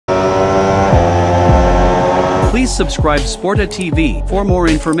Please subscribe Sporta TV for more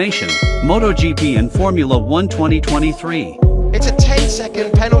information. Motogp and Formula 1 2023. It's a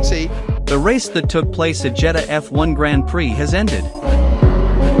 10-second penalty. The race that took place at Jeddah F1 Grand Prix has ended.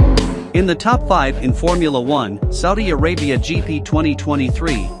 In the top 5 in Formula 1, Saudi Arabia GP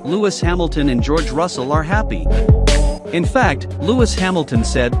 2023, Lewis Hamilton and George Russell are happy. In fact, Lewis Hamilton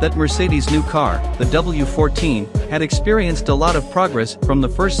said that Mercedes' new car, the W14, had experienced a lot of progress from the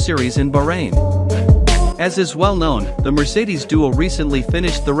first series in Bahrain. As is well known, the Mercedes duo recently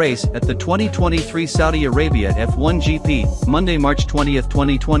finished the race at the 2023 Saudi Arabia F1 GP, Monday, March 20,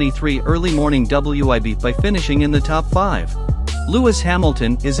 2023 early morning WIB by finishing in the top 5. Lewis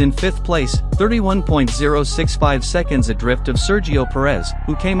Hamilton is in 5th place, 31.065 seconds adrift of Sergio Perez,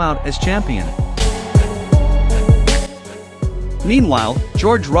 who came out as champion. Meanwhile,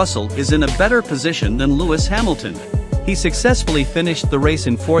 George Russell is in a better position than Lewis Hamilton. He successfully finished the race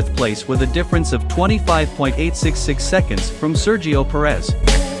in 4th place with a difference of 25.866 seconds from Sergio Perez.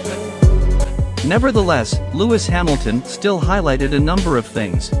 Nevertheless, Lewis Hamilton still highlighted a number of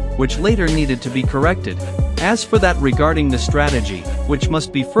things, which later needed to be corrected. As for that regarding the strategy, which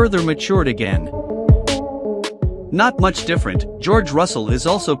must be further matured again. Not much different, George Russell is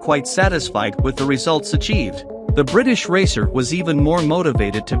also quite satisfied with the results achieved. The British racer was even more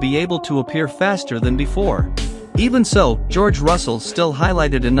motivated to be able to appear faster than before. Even so, George Russell still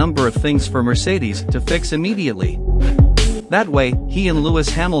highlighted a number of things for Mercedes to fix immediately. That way, he and Lewis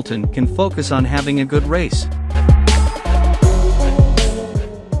Hamilton can focus on having a good race.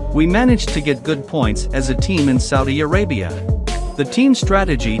 We managed to get good points as a team in Saudi Arabia. The team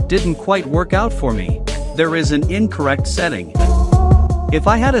strategy didn't quite work out for me. There is an incorrect setting. If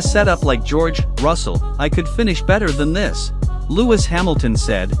I had a setup like George Russell, I could finish better than this, Lewis Hamilton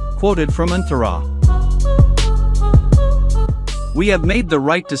said, quoted from Anthara. We have made the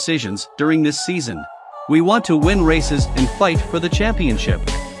right decisions during this season. We want to win races and fight for the championship.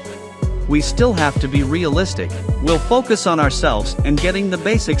 We still have to be realistic. We'll focus on ourselves and getting the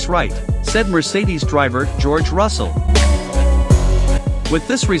basics right, said Mercedes driver George Russell. With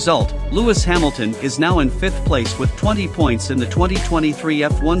this result, Lewis Hamilton is now in 5th place with 20 points in the 2023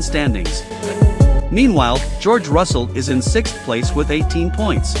 F1 standings. Meanwhile, George Russell is in 6th place with 18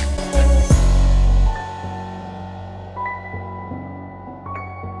 points.